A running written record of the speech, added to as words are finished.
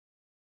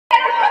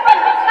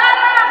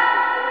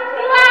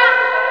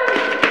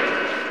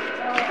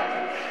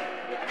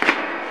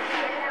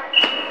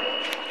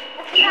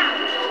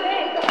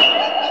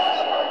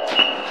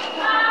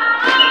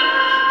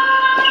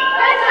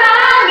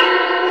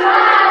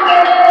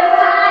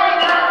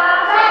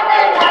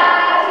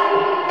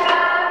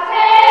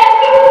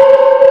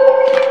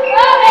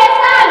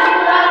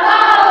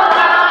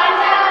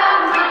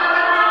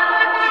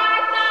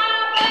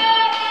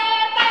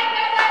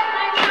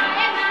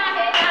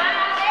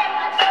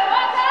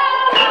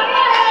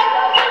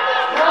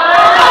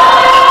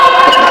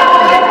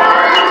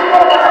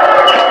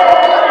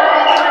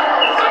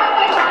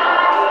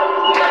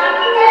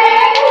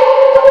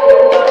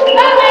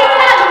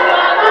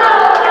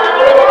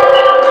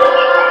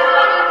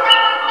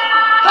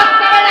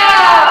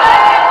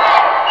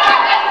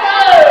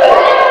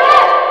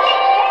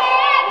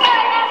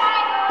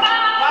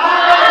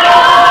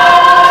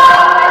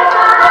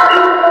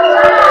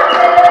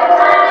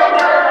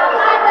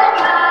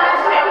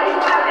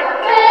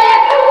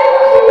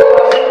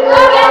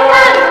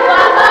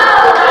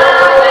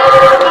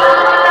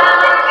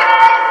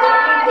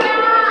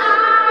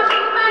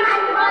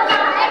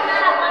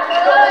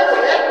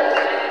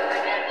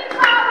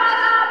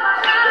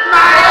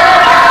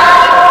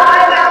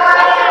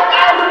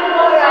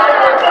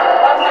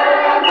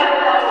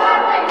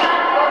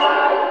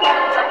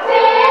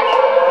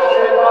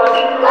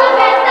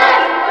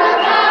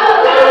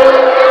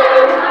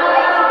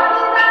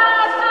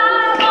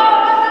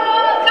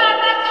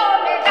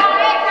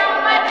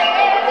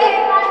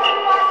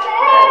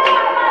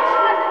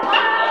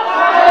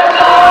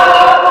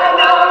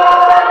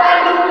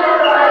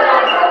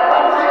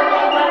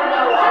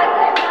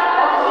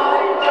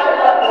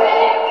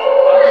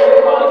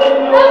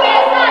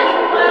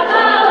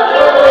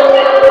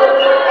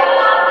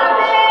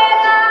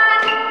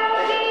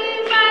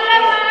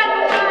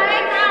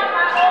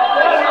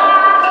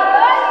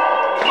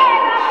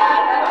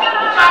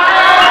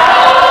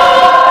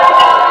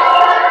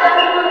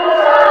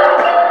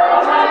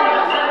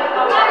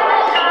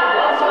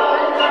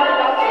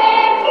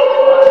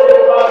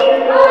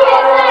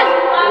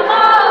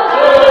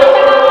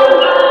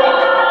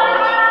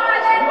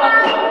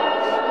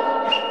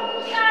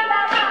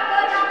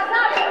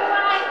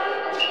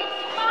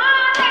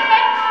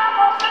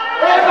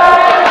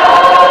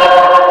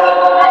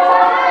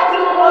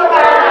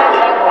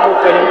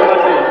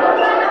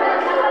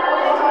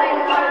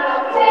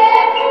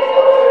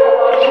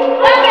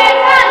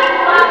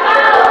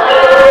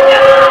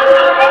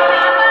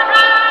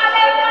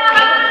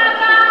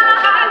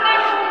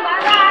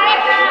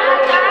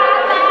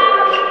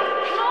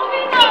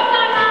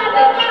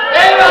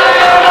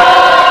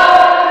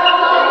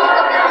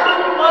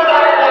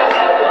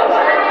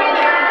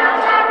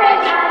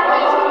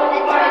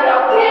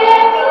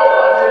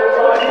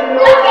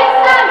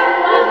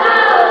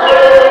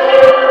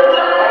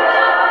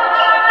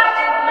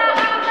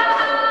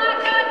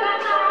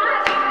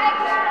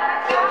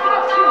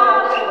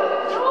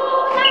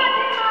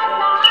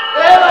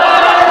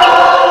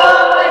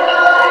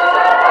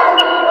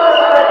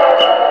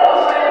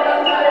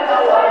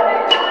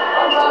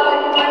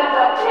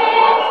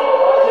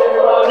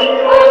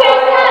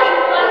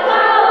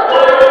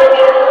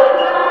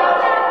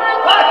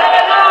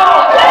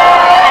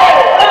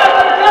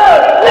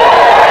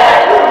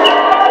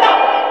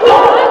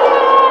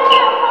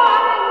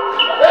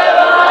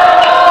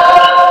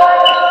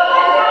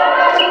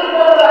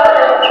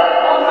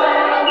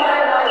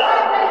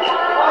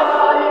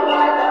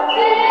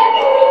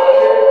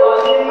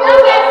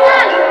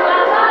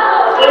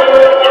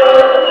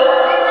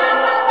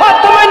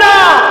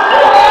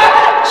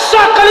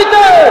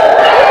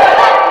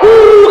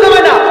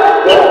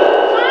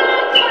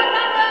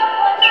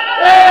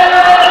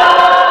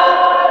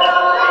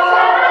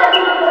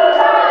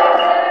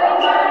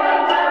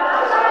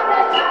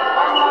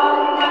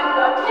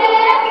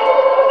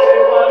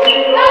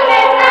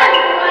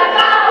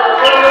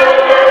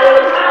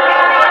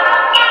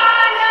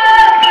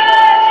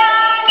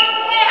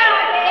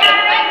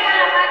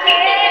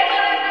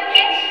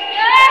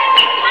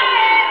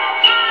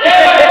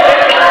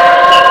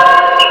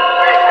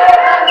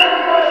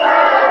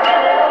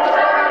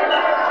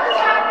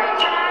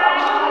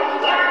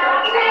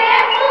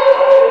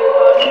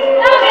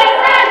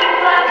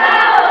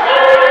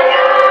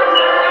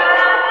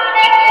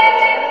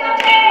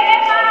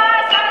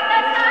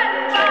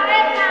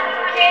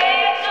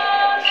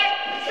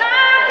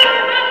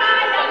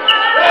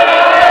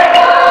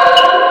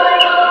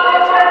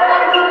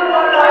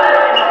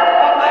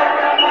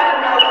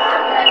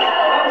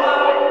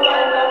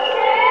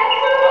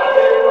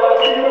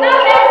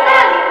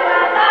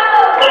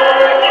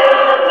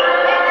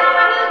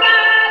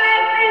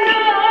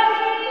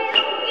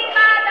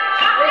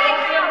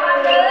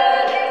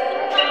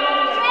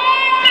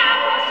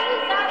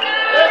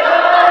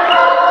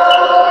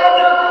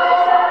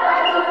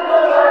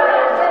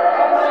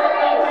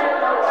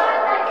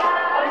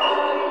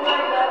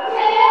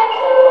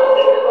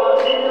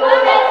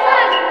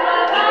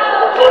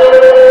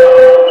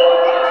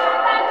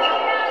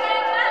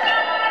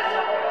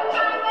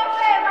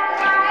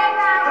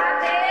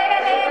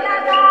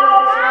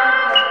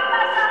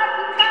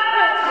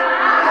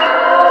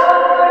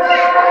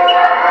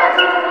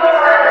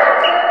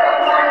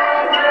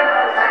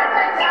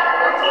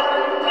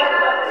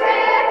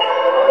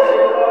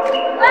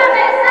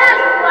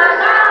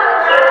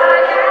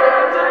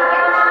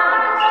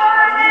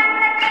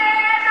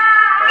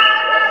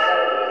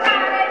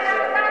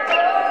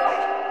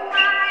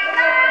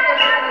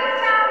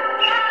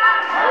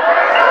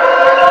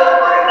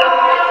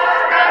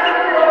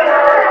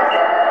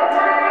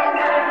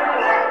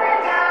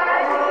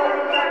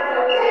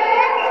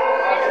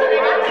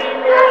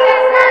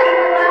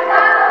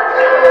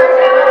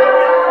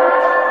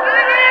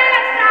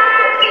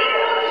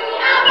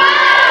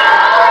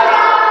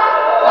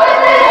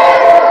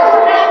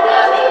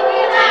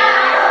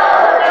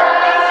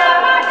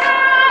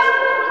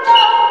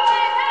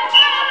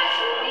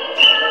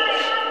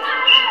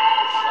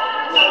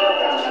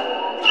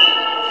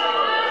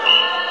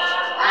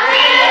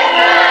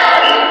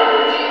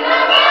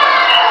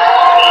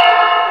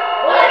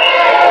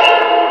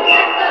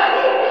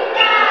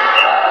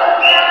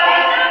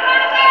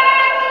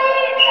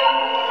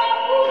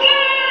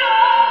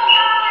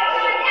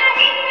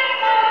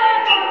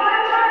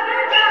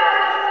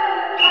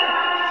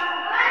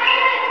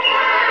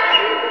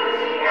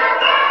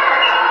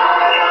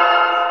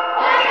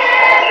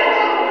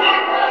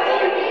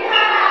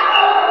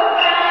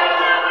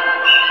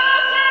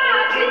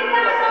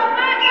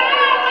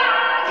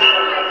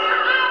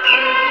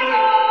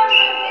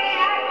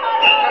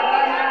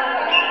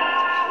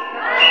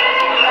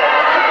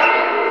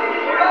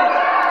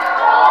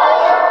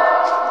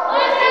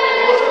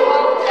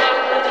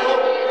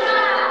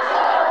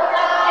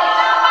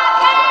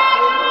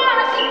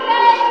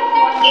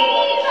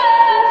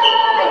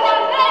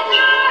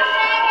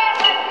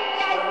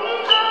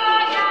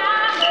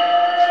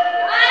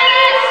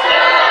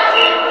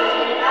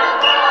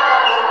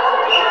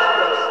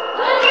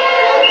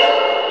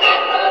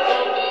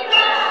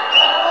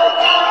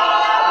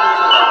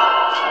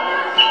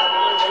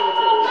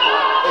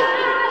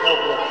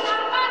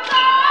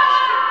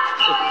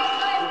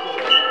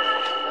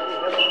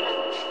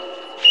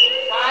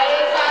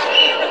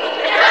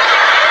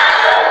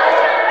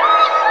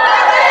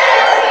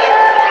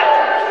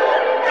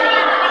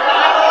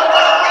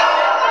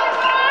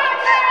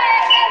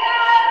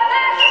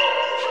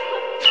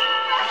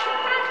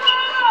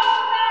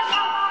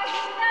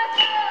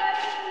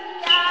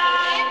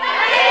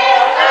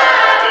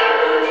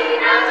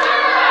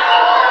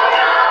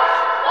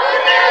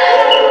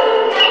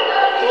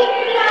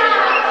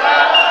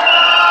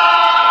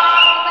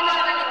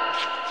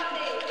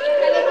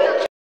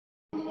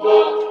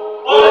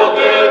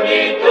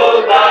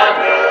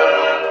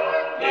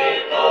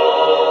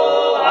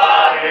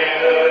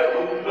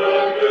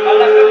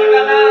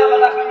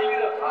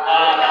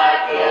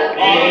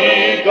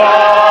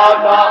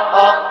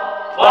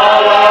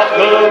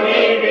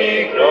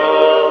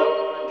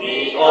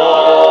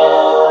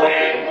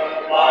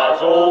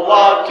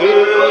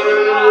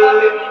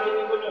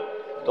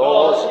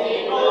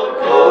Dosi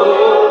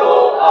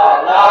Doro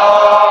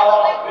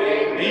Allah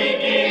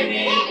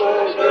Begini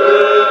Bode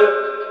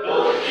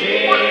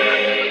Dosi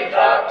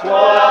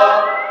Datwa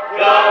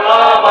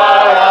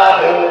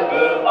Galabaya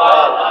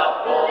Gemala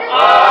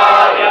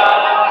Pomaya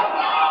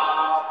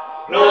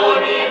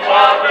Noni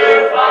Fatu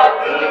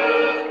Fatu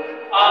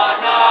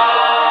Ana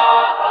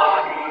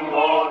Adi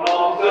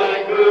Hono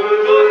Genggu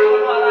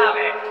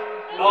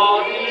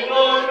Noni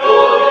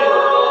Nono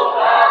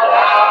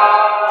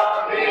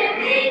Allah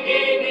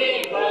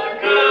Begini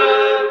Bode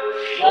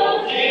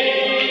Dosi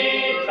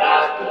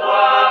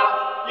Datwa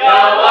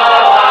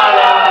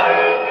Galabaya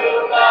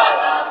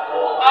Gemala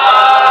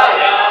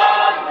Pomaya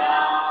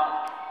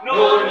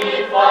Noni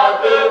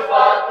Fatu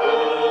Fatu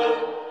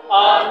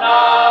Ana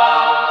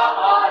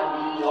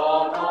Ani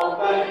Ono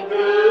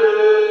Genggu.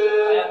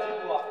 Ayat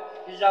kedua.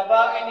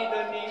 Ijabang ini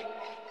deni,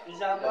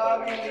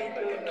 ijabang ini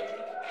deni.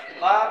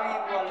 Bari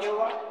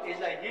walewa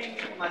izahing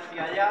masih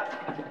ayat.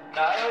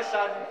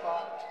 Daesan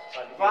fa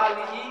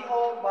bali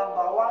io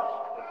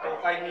bambawa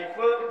tokai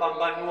nife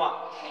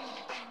bambanua.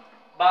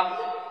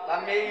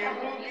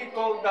 Bameiru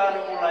kito dari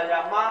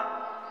ulayama.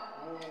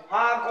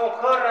 Hago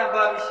kera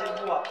bari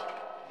sebuah.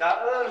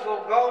 Daer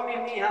go gau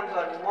nini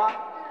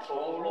hambanua.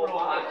 Solo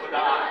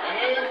ada.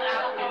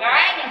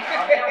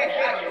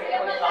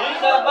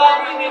 Bisa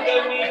bagi ni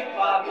demi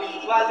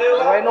bagi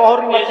walewa. Ay no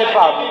hori macam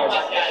babi.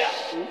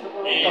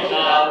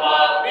 Bisa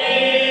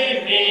bagi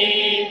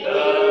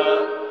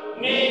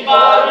ni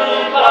bagi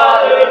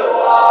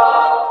walewa.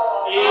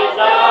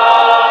 Bisa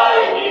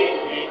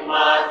ini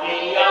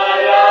masih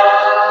ada.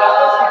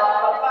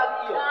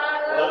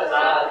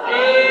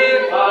 Bersasi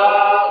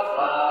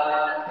papa,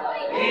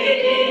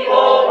 ini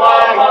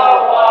obawa.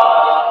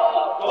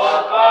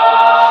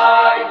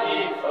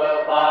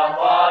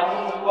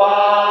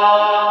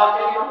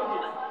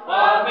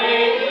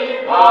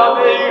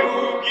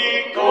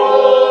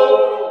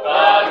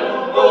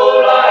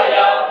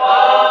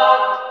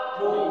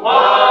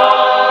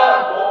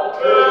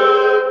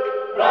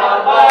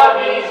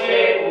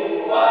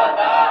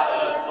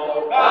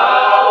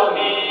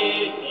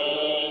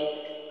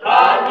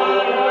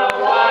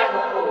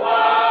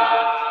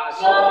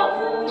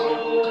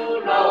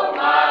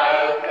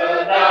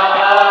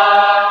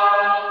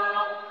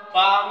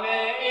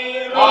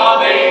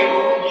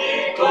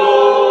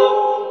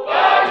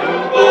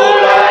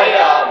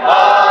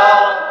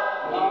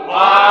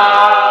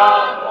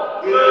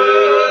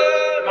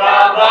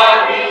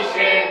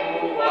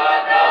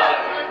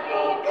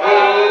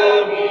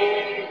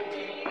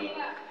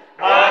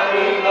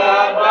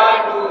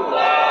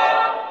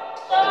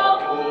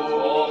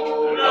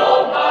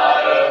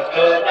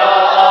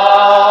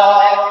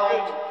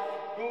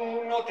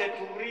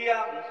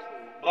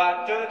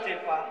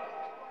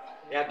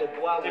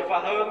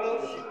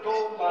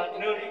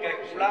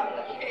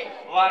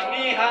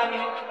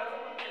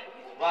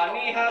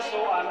 Waniha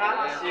so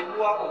anak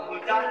sebuah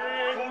ukutan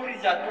kuri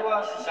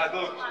jatua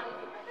sisagot.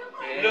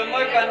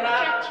 Lemoi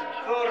kana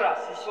kora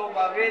siso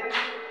babet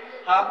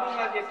habu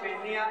ngage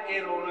penia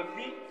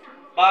erologi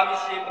bagi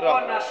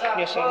sebuah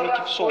nasa kora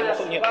koya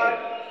sebar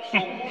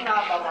sunguna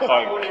baba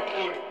kore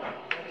kore.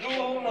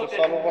 Duhu no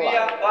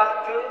teturia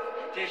batu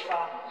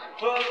tepa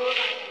perut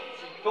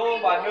sito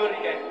banuri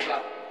kai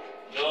pula.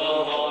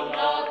 Duhu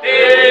no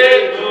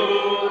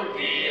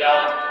teturia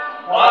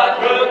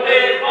batu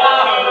tepa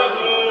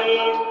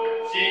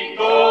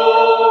Siko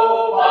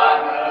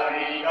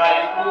baneri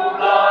kai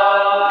pula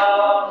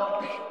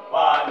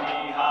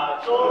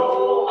Waniha so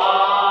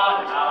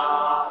ana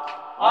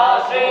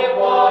Ase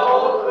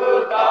buah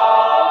keta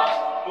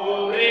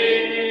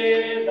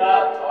Puri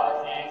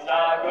datwa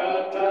sisa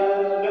gete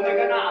Lemai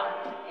kana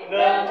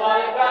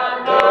Lemai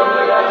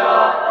kana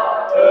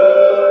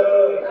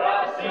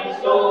Kasih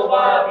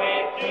soba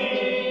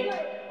beti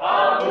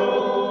Amu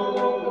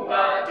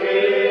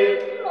kade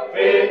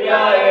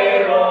Venya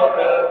ero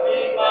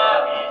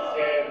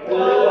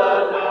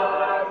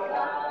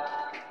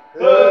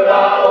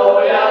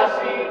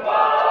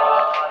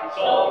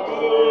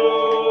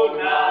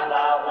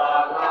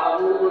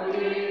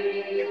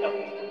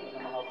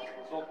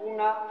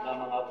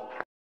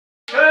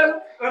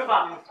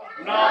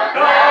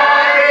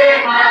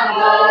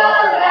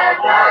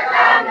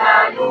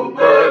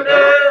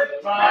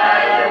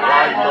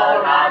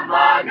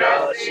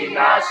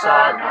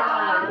Singasana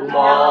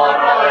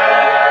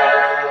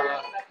rumoroel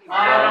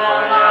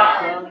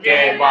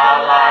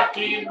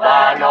Kebalaki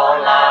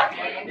banola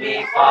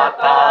ni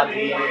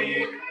fatali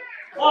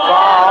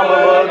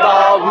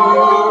Famedahu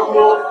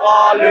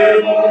fale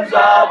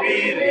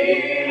muzabiri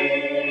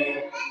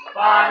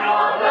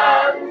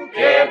Banola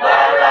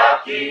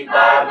kebalaki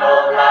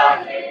banola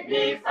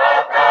ni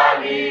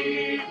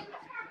fatali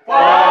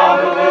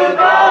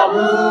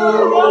Famedahu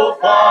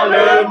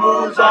fale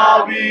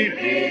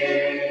muzabiri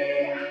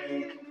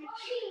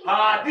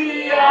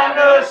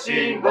Hadiah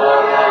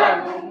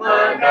simbolan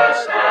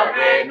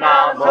menesabe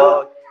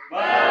nama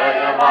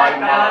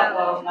Bagaimana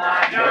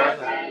pemajas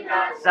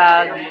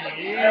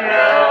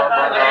Sadiya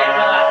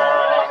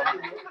Barat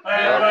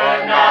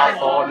na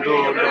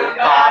fondulu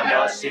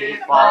kana si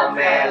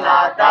famela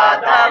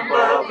dadam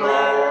bego.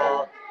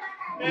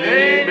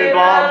 Ni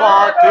bamba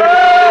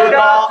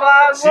tera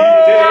si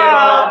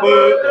tera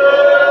bego.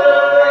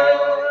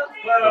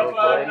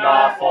 Na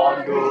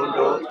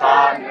fondulu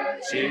kana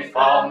si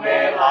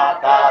famela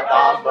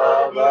dadam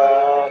bego.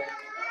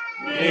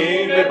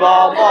 Ni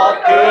bamba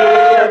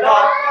tera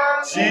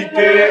si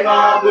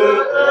tera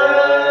bego.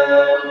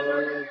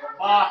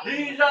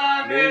 Bahisa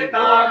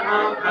betana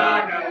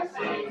kana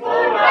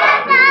simbola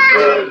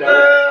Bego.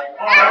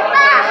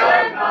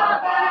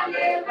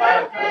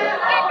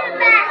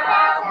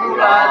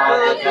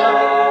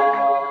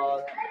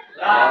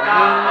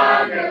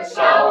 Langan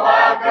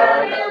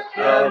sawagan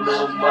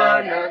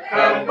kenuman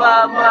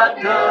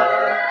kembamata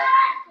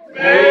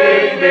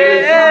Bebe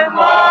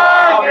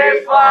mame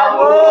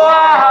famu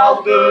au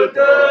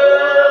tutu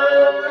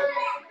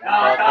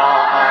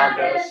Nakaan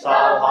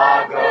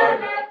sawagan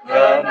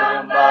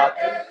kenuman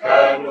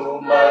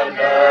kenuman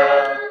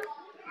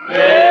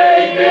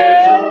Bebe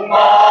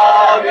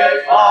mame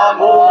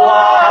famu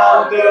au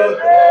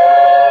tutu